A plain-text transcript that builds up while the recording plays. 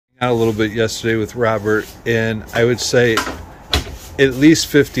A little bit yesterday with Robert, and I would say at least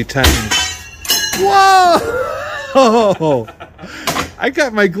 50 times. Whoa! I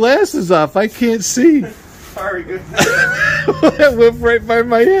got my glasses off. I can't see. Sorry, good. That went right by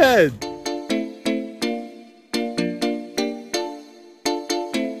my head.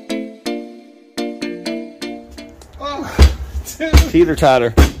 Oh, teeter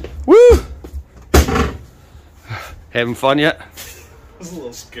totter. Woo! Having fun yet? It was a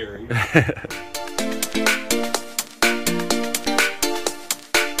little scary.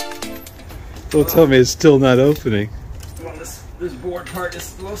 Don't tell me it's still not opening. Well, this board part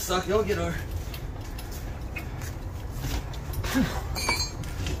is a little sucky. You'll get over.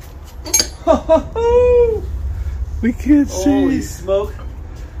 We can't see. Holy smoke.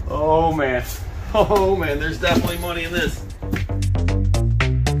 Oh man. Oh man, there's definitely money in this.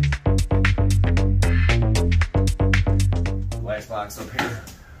 Last box up here.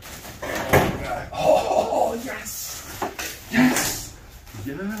 Oh god. Oh yes. Yes.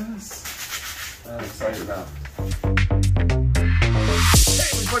 Yes. I'm excited about it. Hey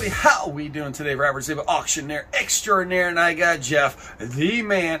everybody, how we doing today? Robert Zjaba Auctioneer Extraordinaire, and I got Jeff, the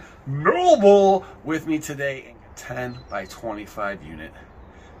man, Noble, with me today. 10 by 25 unit.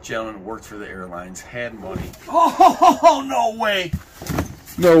 Gentleman worked for the airlines, had money. Oh, no way.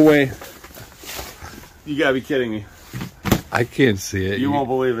 No way. You gotta be kidding me. I can't see it. You won't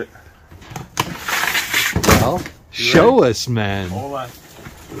believe it. Well, show us, man. Hold on.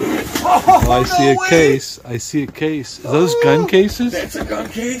 Oh, I see a case. I see a case. Are those gun cases? That's a gun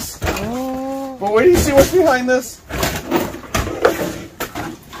case. Oh. But wait, do you see what's behind this?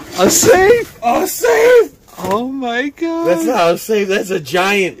 A safe? A safe! Oh my god. That's not a safe, that's a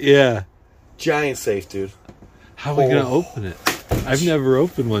giant. Yeah. Giant safe, dude. How are we going to open it? I've never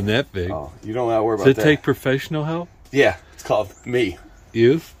opened one that big. Oh, you don't gotta worry about Does that. it take professional help? Yeah, it's called me.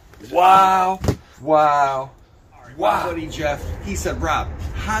 You? Wow. Wow. Wow. Buddy Jeff, he said, Rob,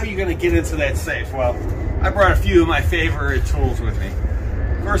 how are you going to get into that safe? Well, I brought a few of my favorite tools with me.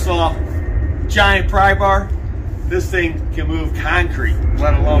 First of all, giant pry bar. This thing can move concrete,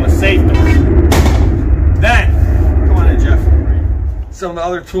 let alone a safe door. Then, come on in, Jeff. Some of the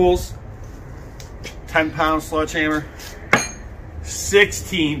other tools, 10-pound sledgehammer,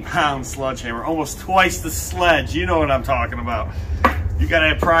 16-pound sledgehammer, almost twice the sledge. You know what I'm talking about. You gotta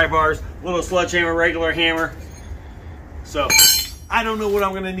have pry bars, little sledgehammer, regular hammer. So, I don't know what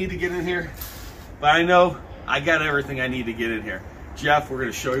I'm gonna need to get in here, but I know I got everything I need to get in here. Jeff, we're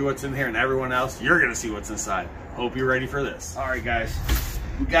gonna show you what's in here, and everyone else, you're gonna see what's inside. Hope you're ready for this. All right, guys,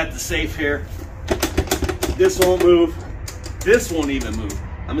 we got the safe here. This won't move. This won't even move.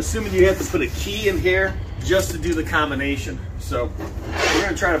 I'm assuming you have to put a key in here just to do the combination. So we're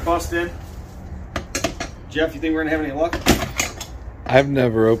gonna try to bust in. Jeff, you think we're gonna have any luck? I've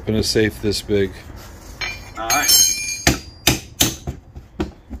never opened a safe this big. All right.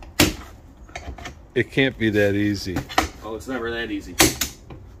 It can't be that easy. Oh, it's never that easy.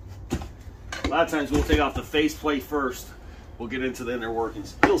 A lot of times we'll take off the faceplate first. We'll get into the inner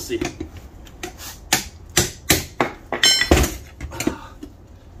workings. You'll see.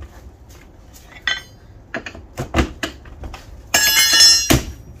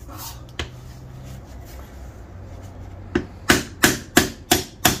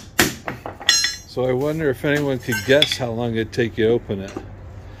 So I wonder if anyone could guess how long it'd take you to open it.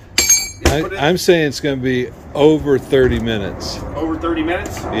 I'm saying it's going to be over 30 minutes. Over 30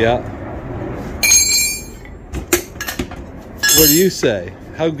 minutes? Yeah. What do you say?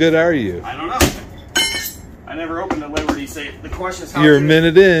 How good are you? I don't know. I never opened a Liberty safe. The question is how You're a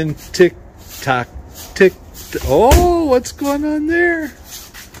minute in. Tick, tock, tick. Oh, what's going on there?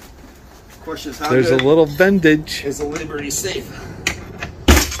 The question is how There's a good little bendage. is a Liberty safe?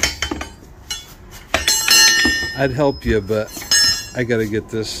 I'd help you, but I got to get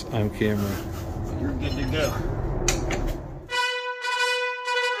this on camera. You're good to go.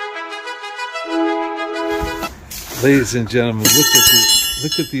 Ladies and gentlemen,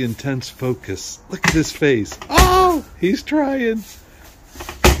 look at the intense focus. Look at his face. Oh, he's trying.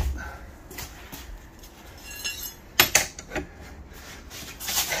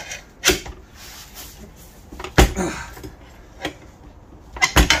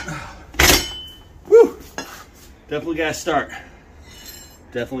 Woo! Definitely gotta start.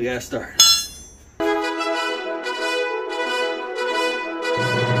 Definitely gotta start.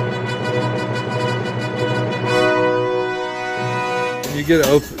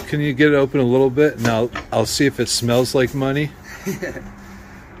 Can you get it open a little bit, and I'll see if it smells like money.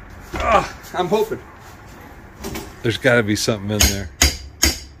 I'm hoping. There's got to be something in there.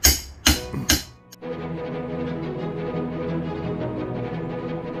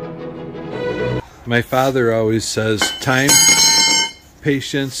 My father always says time,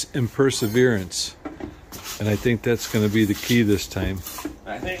 patience, and perseverance. And I think that's going to be the key this time.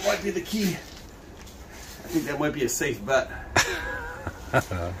 I think it might be the key. I think that might be a safe bet.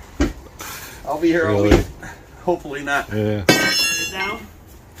 I'll be here all week. Hopefully not. Yeah. Get it down.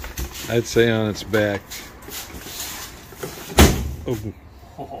 I'd say on its back.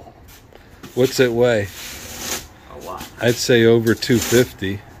 Oh. What's it weigh? A lot. I'd say over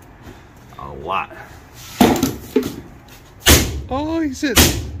 250. A lot. Oh, he's it.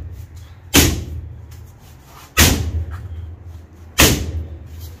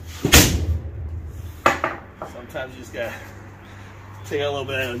 Sometimes you just gotta take a little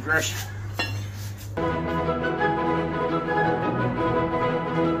bit of aggression.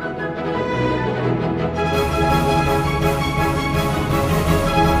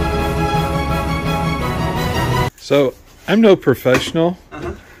 So, I'm no professional,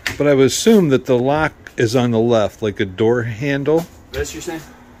 but I would assume that the lock is on the left, like a door handle. This you're saying?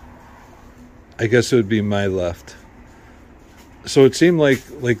 I guess it would be my left. So it seemed like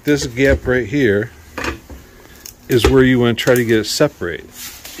this gap right here is where you want to try to get it separate.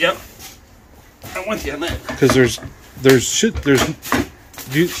 Yep. I'm with you on that. Because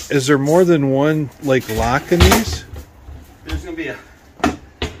is there more than one like lock in these? There's gonna be a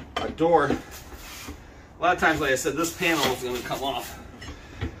door. A lot of times, like I said, this panel is gonna come off.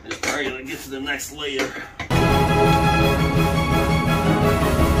 It's probably gonna get to the next layer.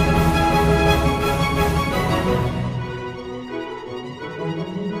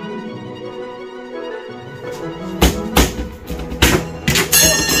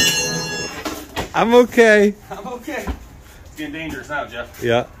 I'm okay. I'm okay. It's getting dangerous now, Jeff.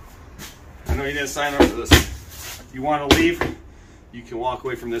 Yeah. I know you didn't sign up for this. If you want to leave, you can walk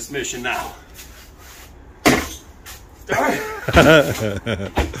away from this mission now.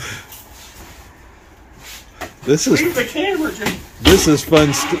 This is leave the camera, Jim. This is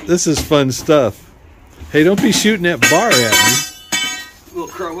fun. This is fun stuff. Hey, don't be shooting that bar at me. Little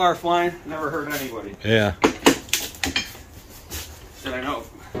crowbar flying, never hurt anybody. Yeah. Did I know?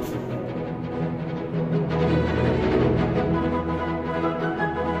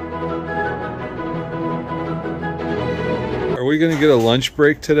 Are we going to get a lunch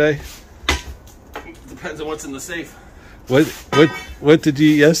break today? Depends on what's in the safe. What did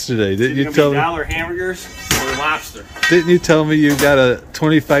you eat yesterday? Didn't you tell me? $1 hamburgers or lobster? Didn't you tell me you got a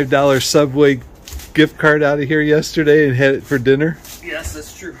 $25 Subway gift card out of here yesterday and had it for dinner? Yes,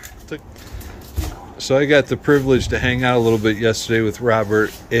 that's true. So I got the privilege to hang out a little bit yesterday with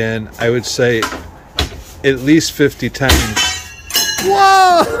Robert, and I would say at least 50 times.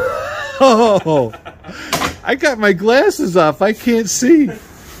 Whoa! I got my glasses off. I can't see.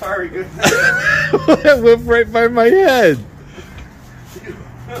 Sorry, good. That went right by my head.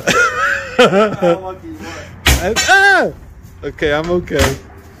 How lucky you were. Okay, I'm okay.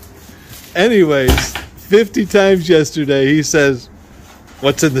 Anyways, 50 times yesterday he says,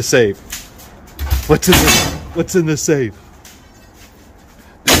 "What's in the safe? What's in the safe?"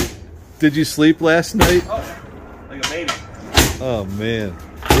 Did you sleep last night? Oh, like a baby. Oh man.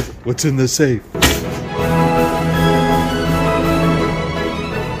 What's in the safe?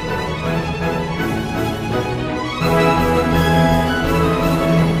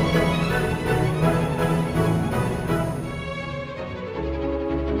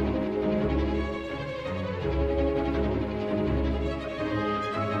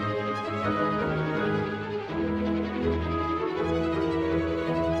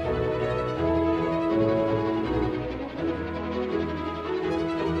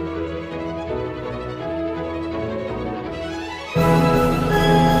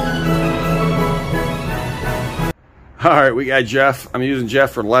 All right, we got Jeff. I'm using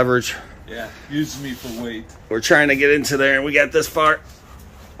Jeff for leverage. Yeah, use me for weight. We're trying to get into there, and we got this far.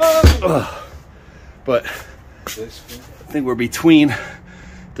 But I think we're between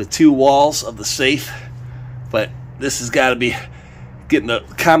the two walls of the safe. But this has got to be, getting the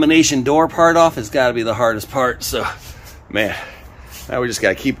combination door part off has got to be the hardest part. So, man, now we just got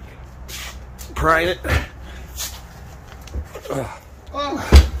to keep prying it.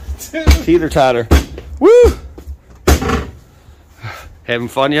 Teeter-totter. Woo! Having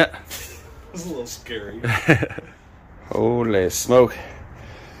fun yet? It was a little scary. Holy smoke.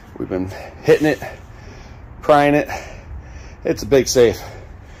 We've been hitting it, prying it. It's a big safe.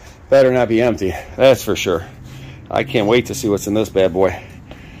 Better not be empty, that's for sure. I can't wait to see what's in this bad boy.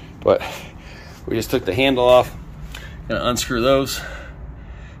 But we just took the handle off. Gonna unscrew those,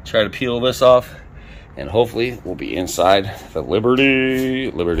 try to peel this off, and hopefully we'll be inside the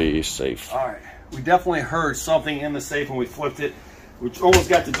Liberty safe. All right, we definitely heard something in the safe when we flipped it. which almost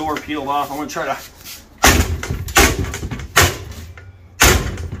got the door peeled off. I'm gonna try to.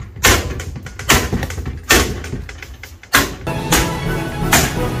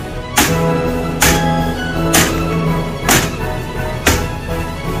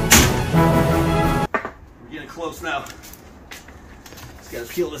 We're getting close now. Just gotta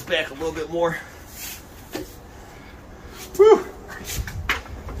peel this back a little bit more. Whew.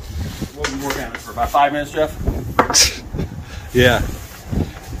 We'll be working on it for about 5 minutes, Jeff. Yeah.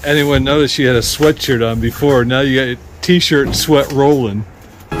 Anyone noticed you had a sweatshirt on before? Now you got a t-shirt and sweat rolling.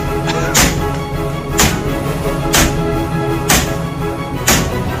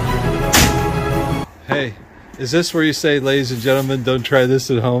 Hey, is this where you say, ladies and gentlemen, don't try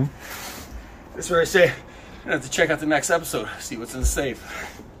this at home? This is where I say, I'm gonna have to check out the next episode, see what's in the safe.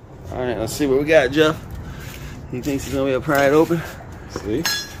 All right, let's see what we got, Jeff. He thinks he's gonna be able to pry it open. See?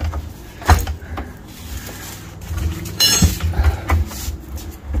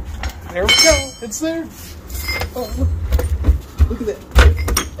 There we go. It's there. Oh, look. Look at that.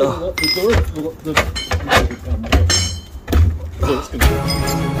 Oh. The door.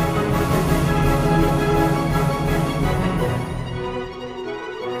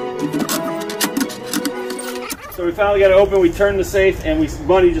 So we finally got it open. We turned the safe, and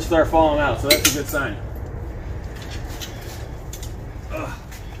money just started falling out. So that's a good sign.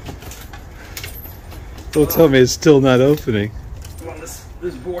 Don't tell me it's still not opening. Well, this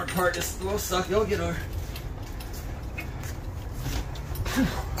board part is a little sucky. I'll get over.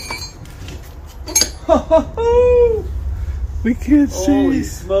 We can't see. Holy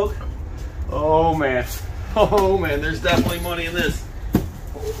smoke. Oh man. Oh man, there's definitely money in this.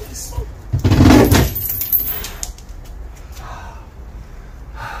 Holy smoke.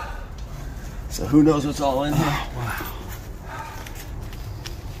 So who knows what's all in here? Oh, wow.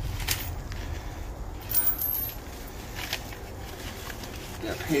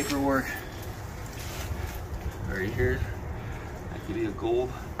 Got paperwork right here. That could be a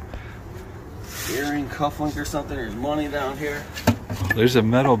gold earring, cufflink or something. There's money down here. There's a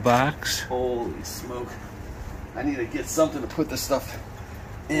metal box. Holy smoke. I need to get something to put this stuff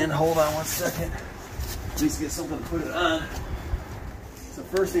in. Hold on one second. At least get something to put it on. So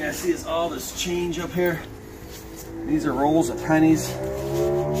first thing I see is all this change up here. These are rolls of pennies.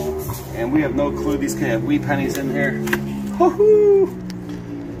 And we have no clue. These can have wee pennies in here. Woohoo!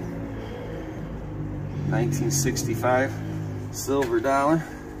 1965 silver dollar.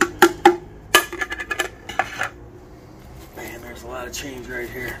 Man, there's a lot of change right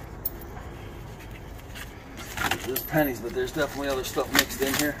here. There's pennies, but there's definitely other stuff mixed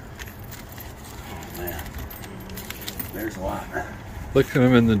in here. Oh man, there's a lot. Look at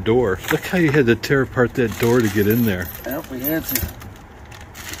him in the door. Look how you had to tear apart that door to get in there. Yep, we had to.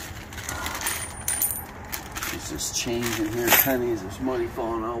 There's just change in here, pennies. There's money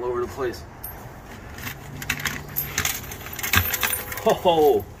falling all over the place.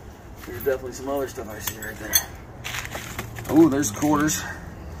 Oh, there's definitely some other stuff I see right there. Oh, there's quarters.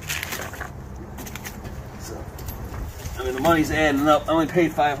 So, I mean, the money's adding up. I only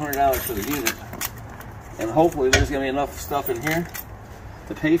paid $500 for the unit. And hopefully there's going to be enough stuff in here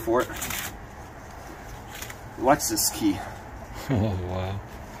to pay for it. Watch this key. Oh, wow.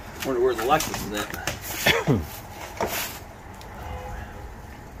 Wonder where the Lexus is at.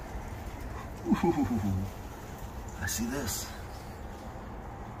 Ooh, I see this.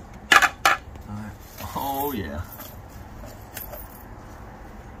 Oh yeah.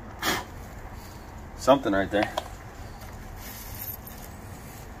 Something right there.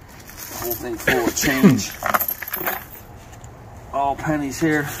 The whole thing full of change. All pennies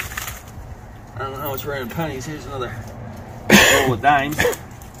here. I don't know how much we're in pennies. Here's another roll of dimes.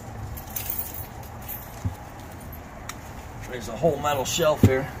 There's a whole metal shelf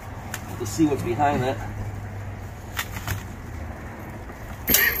here. To see what's behind that.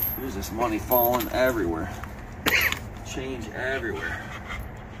 There's this money falling everywhere. Change everywhere.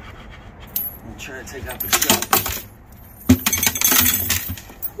 I'm trying to take out the shelf.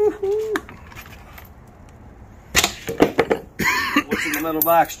 What's in the metal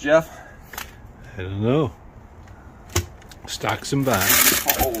box, Jeff? I don't know. Stocks and bonds.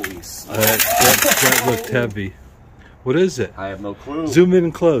 Holy smokes. That looked heavy. What is it? I have no clue. Zoom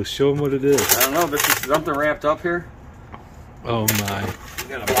in close. Show them what it is. I don't know. This is something wrapped up here. Oh my. We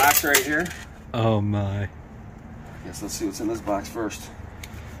got a box right here. Oh my. Yes, let's see what's in this box first.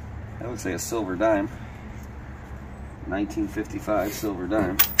 That looks like a silver dime. 1955 silver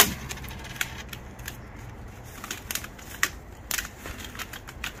dime.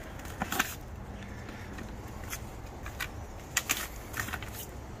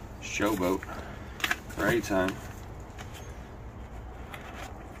 Showboat. Parade time.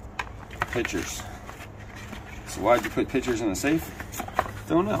 Pictures. So why'd you put pictures in the safe?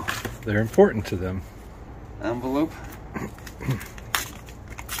 Don't know. They're important to them. Envelope. I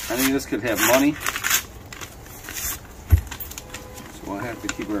think this could have money. So we'll have to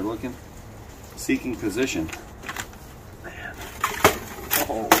keep her looking. Seeking position. Man.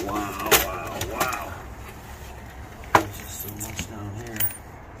 Oh, wow, wow, wow. There's just so much down here.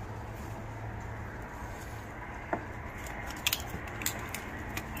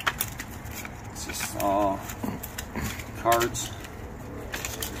 It's just all cards.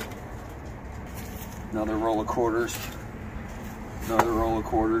 Another roll of quarters. Another roll of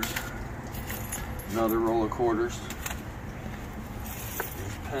quarters. Another roll of quarters.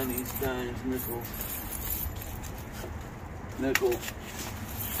 There's pennies, dimes, nickels. Nickel.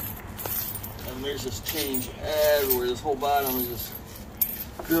 And there's just change everywhere. This whole bottom is just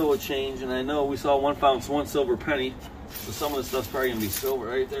filled with change. And I know we saw 1 pound, so 1 silver penny. So some of this stuff's probably gonna be silver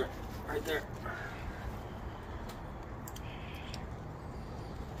right there. Right there.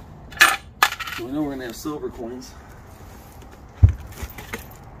 So we know we're gonna have silver coins.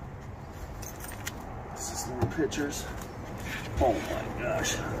 This is more pictures. Oh my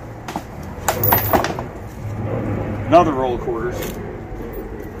gosh. Another roll of quarters.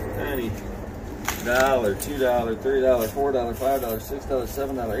 Penny. $1, $2, $3, $4, $5, $6,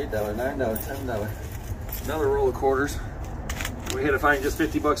 $7, $8, $9, $10. Another roll of quarters. We had to find just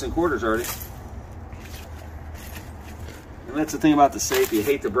 50 bucks in quarters already. And that's the thing about the safe, you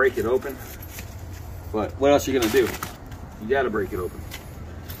hate to break it open. But what else are you gonna do? You gotta break it open.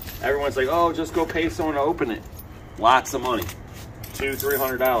 Everyone's like, oh, just go pay someone to open it. Lots of money. $200,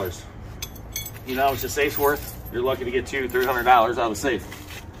 $300. You know how much the safe's worth? You're lucky to get $200, $300 out of the safe.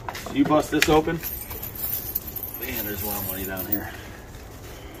 You bust this open, man, there's a lot of money down here.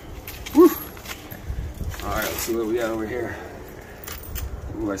 Whew. All right, let's see what we got over here.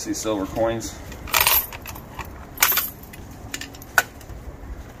 Ooh, I see silver coins.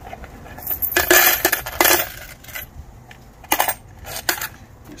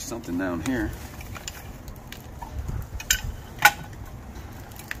 There's something down here.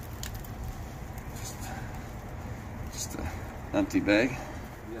 Just an empty bag.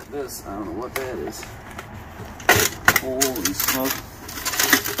 We got this, I don't know what that is. Holy smoke.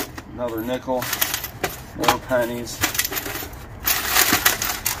 Another nickel. More pennies.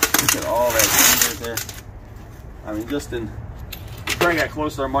 Look at all that change right there. I mean, just in, we probably got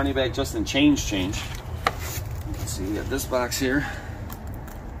close to our money back just in change. Let's see, we got this box here.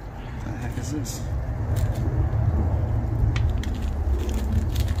 What the heck is this?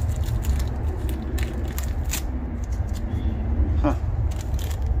 Huh.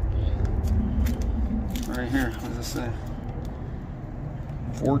 Right here, what does this say?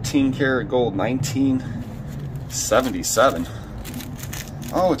 14 karat gold, 1977.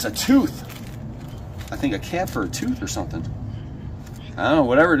 Oh, it's a tooth. I think a cap for a tooth or something. I don't know,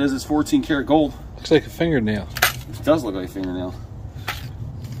 whatever it is, it's 14 karat gold. Looks like a fingernail. It does look like a fingernail.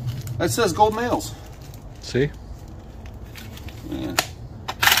 It says gold nails. See? Man.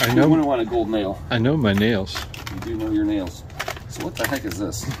 I know. You wouldn't want a gold nail. I know my nails. You do know your nails. So what the heck is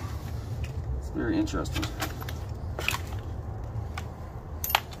this? It's very interesting.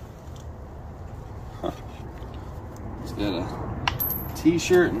 Huh. It's got a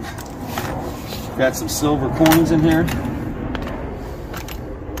t-shirt and got some silver coins in here.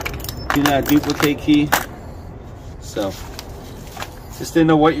 Do not duplicate key. So, just didn't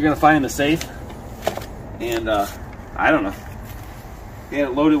know what you're gonna find in the safe. And I don't know. They had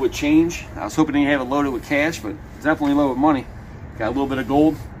it loaded with change. I was hoping they have it loaded with cash, but definitely loaded with money. Got a little bit of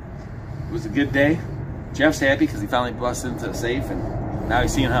gold. It was a good day. Jeff's happy because he finally busted into the safe, and now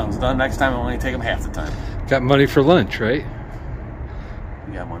he's seeing how it's done. Next time, it'll only take him half the time. Got money for lunch, right?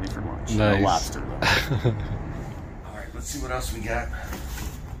 We got money for lunch. Nice. No lobster, though. All right, let's see what else we got.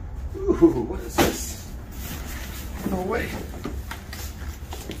 Ooh, what is this? No way.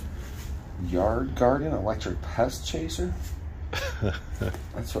 Yard Guardian Electric Pest Chaser?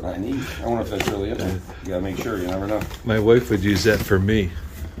 That's what I need. I wonder if that's really it. You gotta make sure, you never know. My wife would use that for me.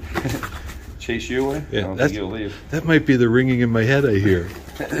 Chase you away? Yeah, I don't think you'll leave. That might be the ringing in my head I hear.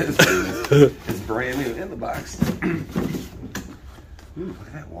 It's brand new in the box. Ooh, look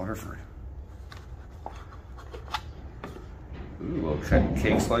at that Waterford. Ooh, a little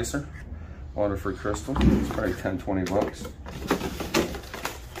cake slicer. Waterford crystal. It's probably 10, 20 bucks.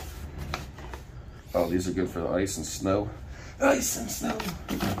 Oh, these are good for the ice and snow. Ice and snow.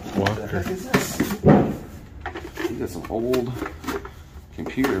 What the heck is this? You got some old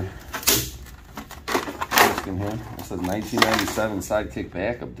computer disc in here. It says 1997 Sidekick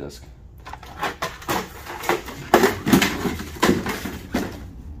backup disc.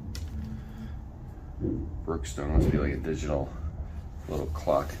 Brookstone must be like a digital little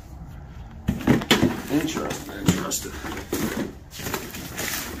clock. Interesting, interesting.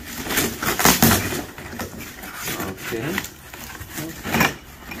 Okay.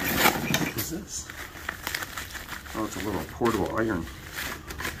 What is this? Oh, it's a little portable iron.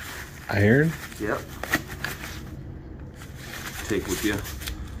 Iron? Yep. Take with you.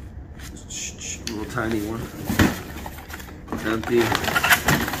 Little tiny one. Empty.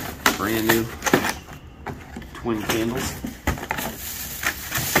 Brand new. Twin candles.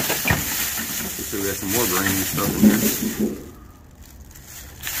 Looks like we got some more brand new stuff in here.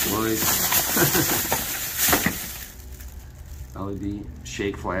 Lights. LED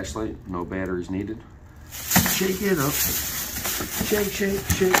shake flashlight. No batteries needed. Shake it up. Shake, shake,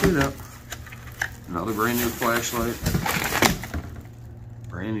 shake it up. Another brand new flashlight.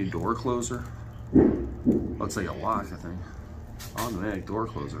 Brand new door closer. Looks like a lock, I think. Automatic door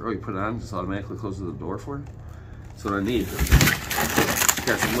closer. Oh, you put it on, just automatically closes the door for you? That's what I need.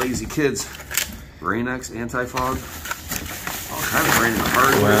 Got some lazy kids. Rain-X anti-fog. All kind of brand new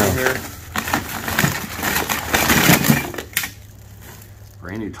hardware in here.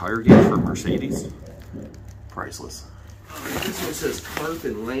 Brand new tire gauge for Mercedes. Priceless. This one says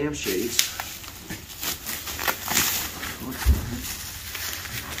carpet lampshades.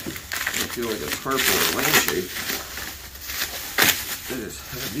 I feel like a carpet or a lampshade. That is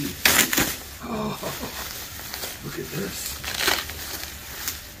heavy. Oh, look at this.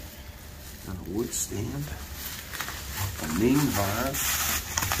 On a wood stand. A main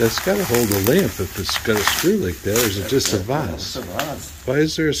vase. That's got to hold a lamp if it's got a screw like that, or is it just a vase? It's a vase. Why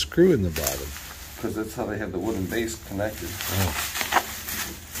is there a screw in the bottom? Because that's how they have the wooden base connected. Oh.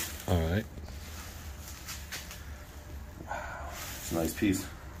 All right. Wow. It's a nice piece.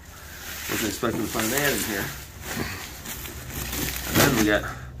 Wasn't expecting to find that in here. And then we got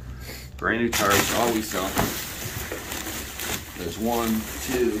brand new tires, all we sell. There's 1,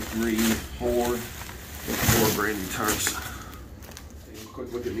 2, 3, 4 brand new tires. Take a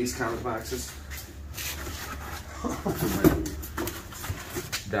quick look at these comic boxes.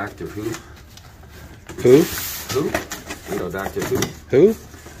 Doctor Who. Who? Who? You know Doctor Who. Who?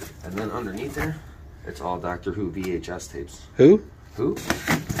 And then underneath there, it's all Doctor Who VHS tapes. Who? Who?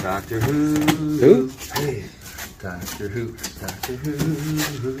 Doctor Who. Who? Hey. Doctor Who. Doctor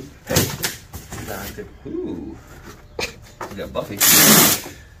Who. Hey. Doctor Who. We got Buffy.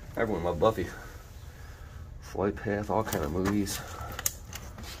 Everyone loved Buffy. Flight Path, all kind of movies.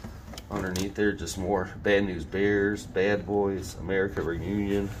 Underneath there, just more Bad News Bears, Bad Boys, America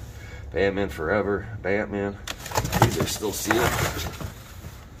Reunion, Batman Forever, Batman. These are still sealed.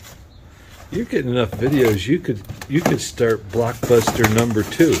 You're getting enough videos. You could start Blockbuster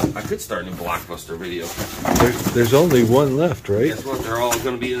 #2. I could start a new Blockbuster video. There's only one left, right? Guess what? They're all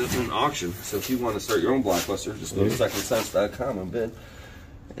going to be in an auction. So if you want to start your own Blockbuster, just go to secondsense.com and bid.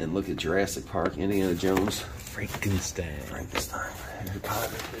 And look at Jurassic Park, Indiana Jones, Frankenstein. Harry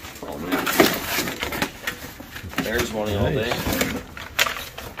Potter. Oh man. There's money all day.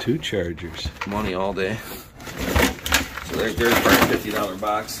 2 chargers. Money all day. So there's probably a $50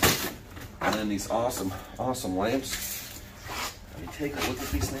 box. And then these awesome lamps. Let me take a look at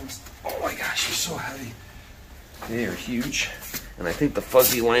these things. Oh my gosh, they're so heavy. They are huge. And I think the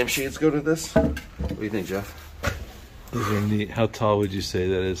fuzzy lampshades go to this. What do you think, Jeff? Those are neat. How tall would you say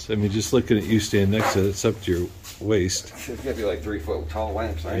that is? I mean, just looking at you stand next to it, it's up to your waist. It's got to be like 3 foot tall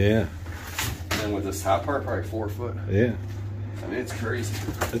lamps, right? Yeah. And then with this top part, probably 4 foot. Yeah. I mean, it's crazy.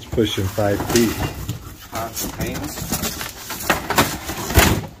 It's pushing 5 feet. Pots and pans.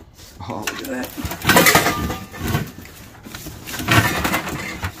 Oh, look at that.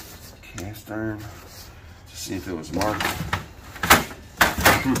 Cast iron. Just see if it was marked.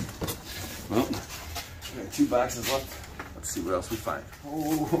 Well, we got 2 boxes left. Let's see what else we find.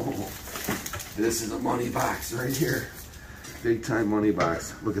 Oh, this is a money box right here. Big time money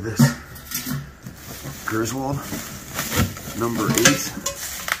box. Look at this. Griswold, number 8.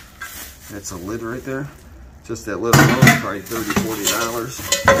 That's a lid right there. Just that little alone, probably $30,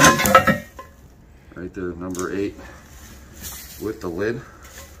 $40. Right there, number 8. With the lid.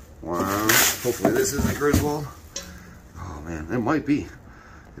 Wow. Hopefully this isn't Griswold. Oh man, it might be.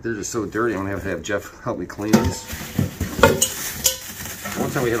 They're just so dirty, I'm gonna have to have Jeff help me clean these. One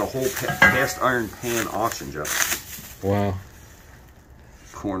time we had a whole cast iron pan auction, Jeff. Wow.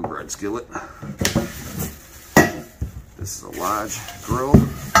 Cornbread skillet. This is a Lodge grill.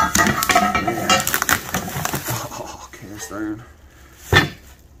 Yeah. Oh, cast iron.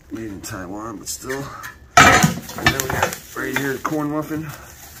 Made in Taiwan, but still. And then we got right here, corn muffin.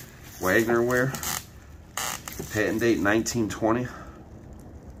 Wagner ware. Patent date 1920.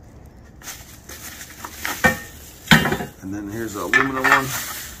 And then here's the aluminum one.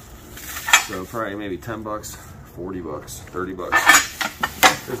 So probably maybe 10 bucks, 40 bucks, 30 bucks.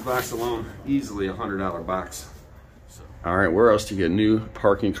 This box alone, easily a $100 box. So, all right, where else to get a new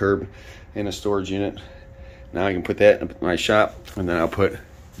parking curb and a storage unit? Now I can put that in my shop, and then I'll put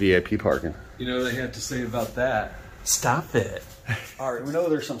VIP parking. You know what they have to say about that? Stop it. All right, we know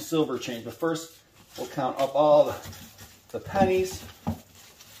there's some silver change, but first we'll count up all the pennies,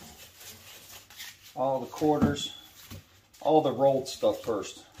 all the quarters, all the rolled stuff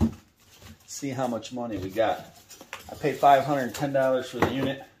first. See how much money we got. I paid $510 for the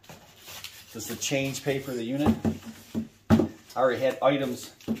unit. Does the change pay for the unit? I already had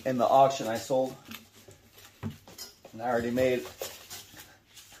items in the auction I sold. And I already made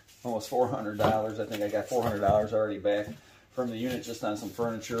almost $400. I think I got $400 already back from the unit just on some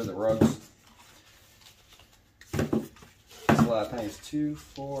furniture, the rugs. That's a lot of pennies. 2,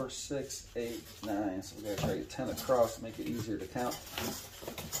 4, 6, 8, 9. So we gotta try to get 10 across to make it easier to count.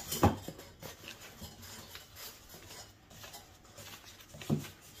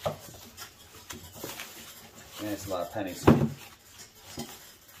 And it's a lot of pennies.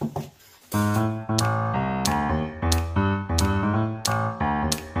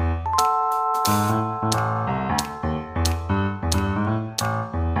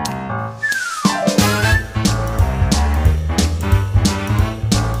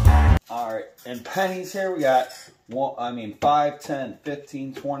 Pennies here, we got 5, 10,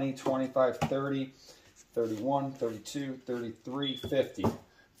 15, 20, 25, 30, 31, 32, 33, 50.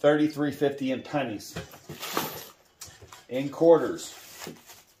 33.50 in pennies. In quarters.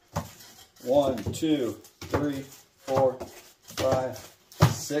 1, 2, 3, 4, 5,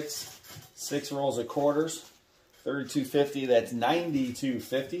 6. 6 rolls of quarters. 32.50, that's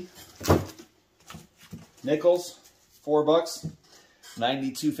 92.50. Nickels, 4 bucks.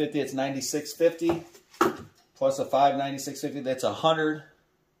 92.50, it's 96.50, plus a 5, 96.50, that's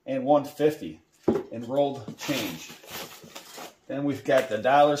 101.50 in rolled change. Then we've got the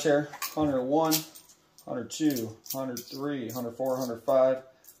dollars here, 101, 102, 103, 104, 105,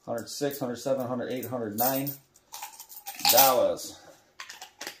 106, 107, 108, 109 dollars.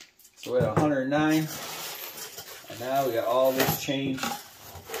 So we had 109, and now we got all this change,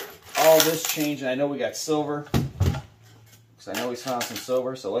 and I know we got silver. I know he's found some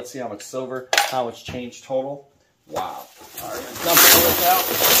silver, so let's see how much silver, how much change total. Wow. All right, let's dump this out.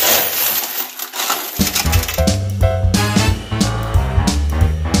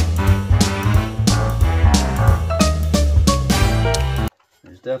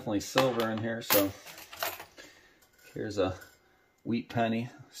 There's definitely silver in here, so here's a wheat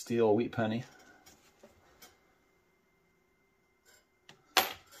penny, steel wheat penny.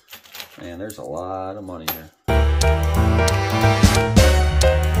 Man, there's a lot of money here.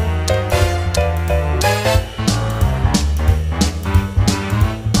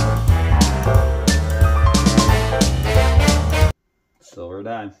 Silver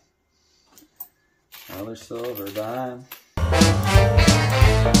dime. Another silver dime.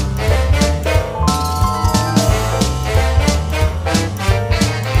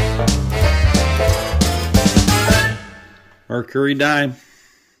 Mercury dime.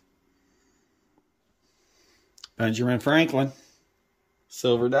 Benjamin Franklin.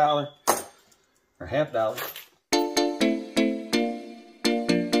 Silver dollar. Or half dollar.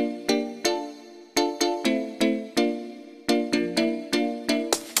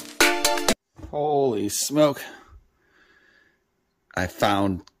 Holy smoke. I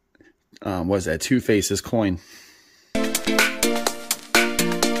found, what was that, Two Faces coin.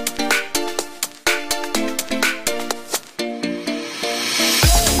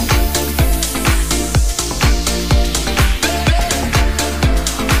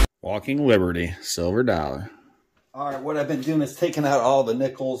 Walking Liberty, silver dollar. All right, what I've been doing is taking out all the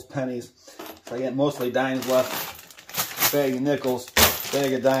nickels, pennies. So I got mostly dimes left. Bag of nickels,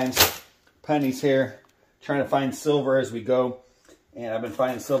 bag of dimes, pennies here. Trying to find silver as we go. And I've been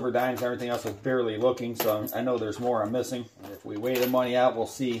finding silver dimes. Everything else is barely looking, so I know there's more I'm missing. And if we weigh the money out, we'll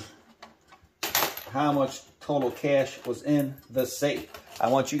see how much total cash was in the safe. I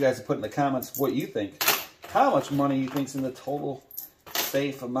want you guys to put in the comments what you think. How much money you think's in the total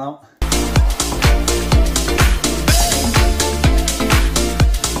safe amount.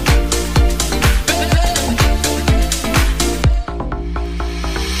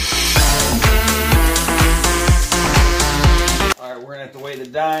 All right, we're gonna have to weigh the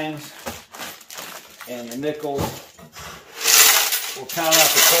dimes and the nickels. We'll count out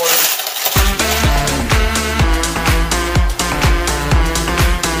the quarters.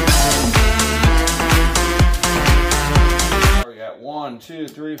 We got 1, 2,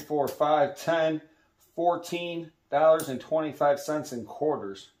 3, 4, 5, 10, 14, $2.25 in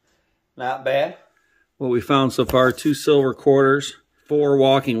quarters. Not bad. What we found so far, 2 silver quarters, 4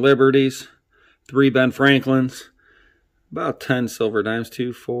 walking liberties, 3 Ben Franklins, about 10 silver dimes,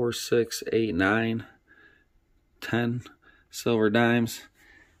 2, 4, 6, 8, 9, 10 silver dimes,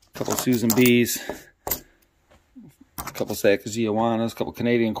 a couple Susan B's, a couple Sacagawana's, a couple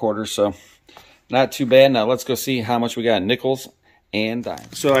Canadian quarters, so not too bad. Now let's go see how much we got in nickels and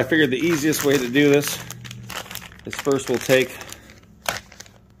dimes. So I figured the easiest way to do this is first we'll take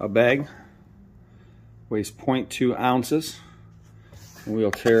a bag, weighs 0.2 ounces, and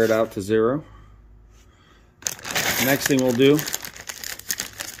we'll tear it out to 0. Next thing we'll do is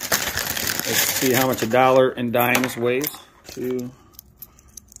see how much a dollar in dimes weighs. 2,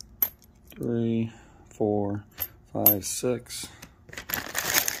 3, 4, 5, 6,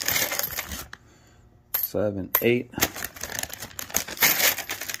 7, 8,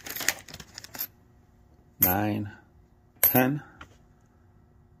 9, 10.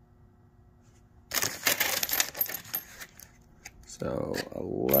 So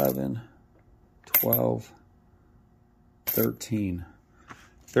 11, 12, 13.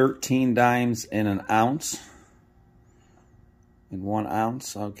 13 dimes in an ounce. In 1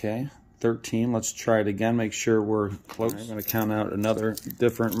 ounce, okay. 13, let's try it again, make sure we're close. I'm going to count out another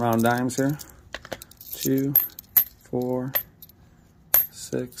different round dimes here. 2, 4,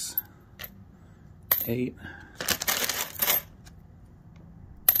 6, 8,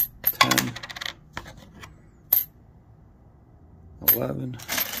 10, 11,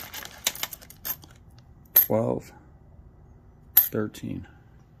 12, 13.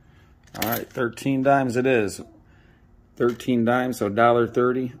 All right, 13 dimes it is. 13 dimes, so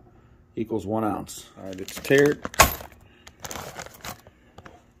 $1.30 equals 1 ounce. All right, it's teared.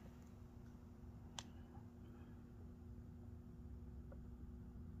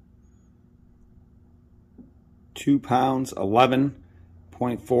 £2,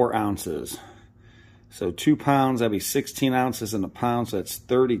 11.4 ounces. So 2 pounds, that'd be 16 ounces in a pound, so that's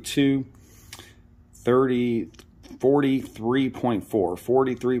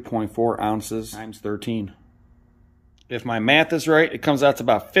 43.4 ounces times 13. If my math is right, it comes out to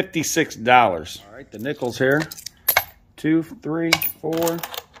about $56. All right, the nickels here. 2, 3, 4,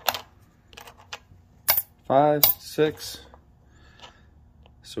 5, 6.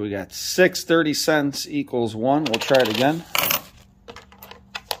 So we got 6 30-cents equals 1. We'll try it again.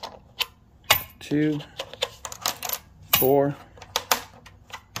 2, 4,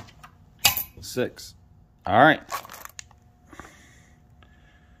 6. All right.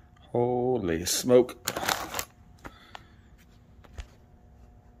 Holy smoke.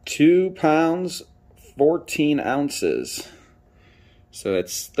 2 pounds, 14 ounces. So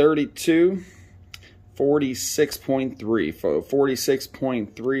that's 32, 46.3.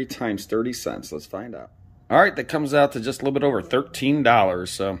 46.3 times 30 cents. Let's find out. All right, that comes out to just a little bit over $13.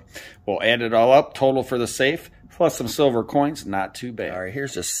 So we'll add it all up. Total for the safe, plus some silver coins. Not too bad. All right,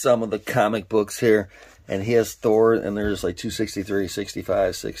 here's just some of the comic books here. And he has Thor, and there's like 263,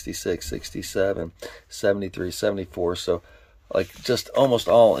 65, 66, 67, 73, 74. So like just almost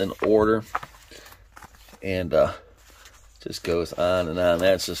all in order. And just goes on and on.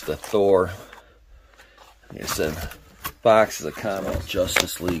 That's just the Thor. Like I said, boxes of comic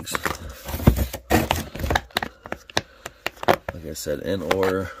Justice Leagues. Like I said, in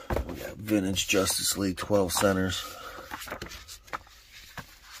order. We got vintage Justice League 12 centers.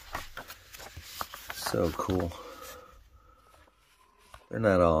 So cool. They're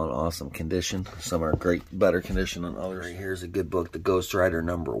not all in awesome condition. Some are great, better condition than others. Right, here's a good book, The Ghost Rider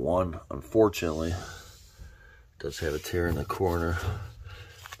 #1. Unfortunately, does have a tear in the corner.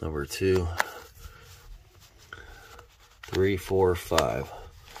 #2, 3, 4, 5.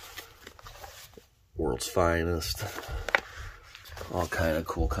 World's Finest. All kind of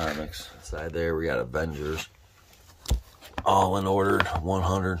cool comics. Inside there we got Avengers. All in order,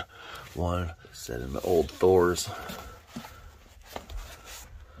 101. Set in the old Thors.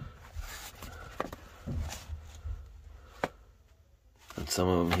 And some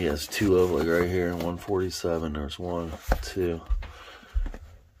of them he has 2 of, like right here, 147. There's 1, 2,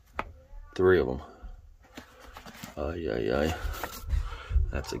 3 of them. Ay.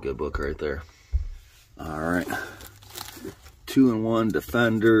 That's a good book right there. All right. 2-in-1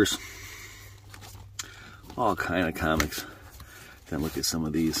 Defenders. All kind of comics. Then look at some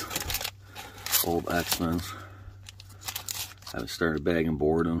of these old X-Men. I haven't started bagging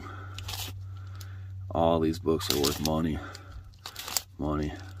boredom. All these books are worth money.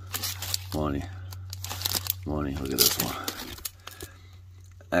 Money. Look at this one.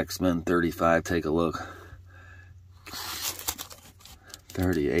 X-Men 35, take a look.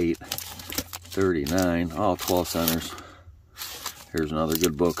 38. 39, all 12 centers. Here's another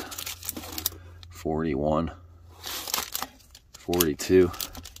good book. 41, 42.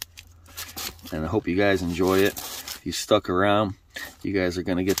 And I hope you guys enjoy it. If you stuck around, you guys are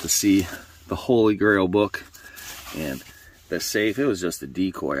gonna get to see the Holy Grail book. And the safe, it was just a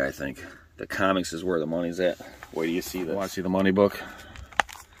decoy, I think. The comics is where the money's at. Wait till you see this. Want to see the money book?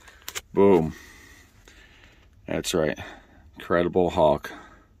 Boom. That's right. Incredible Hulk.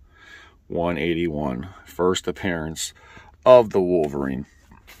 181. First appearance of the Wolverine.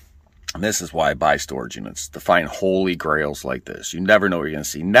 And this is why I buy storage units, to find holy grails like this. You never know what you're going to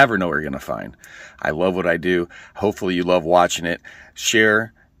see, never know what you're going to find. I love what I do. Hopefully you love watching it.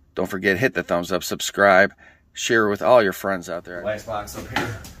 Share. Don't forget, hit the thumbs up, subscribe. Share with all your friends out there. Last box up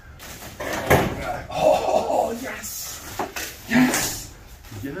here. Oh, God. Oh, yes. Yes.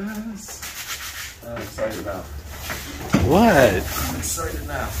 Yes. I'm excited now. What? I'm excited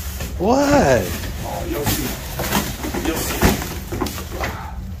now. What? Oh, you'll see. You'll see.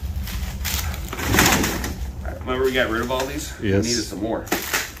 Remember we got rid of all these? Yes. We needed some more. No,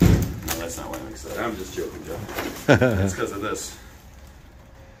 that's not why I'm excited. I'm just joking, Joe. That's because of this.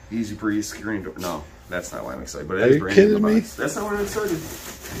 Easy breeze, screen door. No, that's not why I'm excited. But it Are is you brand kidding new in the me? box. That's not why I'm excited.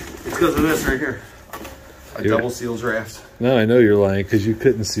 It's because of this right here. A double seal draft. No, I know you're lying because you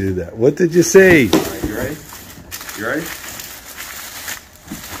couldn't see that. What did you say? All right, you ready? You ready?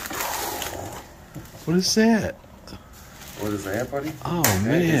 What is that? What is that, buddy? Oh, That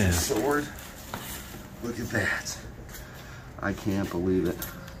man. is a sword. Look at that. I can't believe it.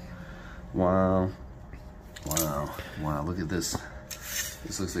 Wow. Wow. Wow, look at this.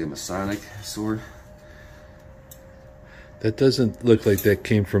 This looks like a Masonic sword. That doesn't look like that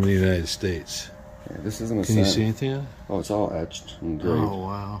came from the United States. Yeah, this isn't a Can you see anything on it? Oh, it's all etched and engraved. Oh,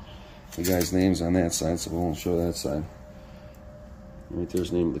 wow. The guy's name's on that side, so we won't show that side. Right there's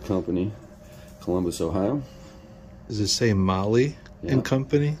the name of the company. Columbus, Ohio. Does it say Molly Yeah. and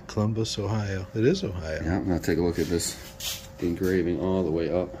Company? Columbus, Ohio. It is Ohio. Yeah, now take a look at this. The engraving all the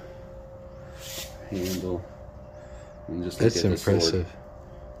way up. Handle. And just look That's at the sword. impressive.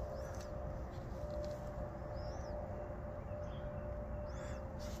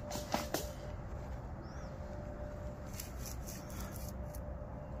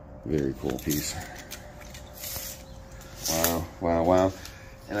 Very cool piece. Wow, wow, wow.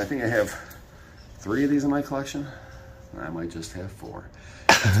 And I think I have 3 of these in my collection. I might just have 4.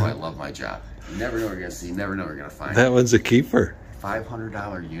 That's why I love my job. You never know what you're going to see, you never know what you're going to find. That one's a keeper.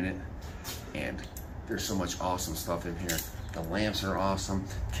 $500 unit, and there's so much awesome stuff in here. The lamps are awesome,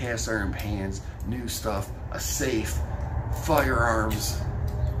 cast iron pans, new stuff, a safe, firearms,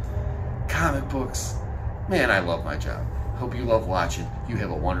 comic books. Man, I love my job. Hope you love watching. You have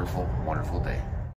a wonderful, wonderful day.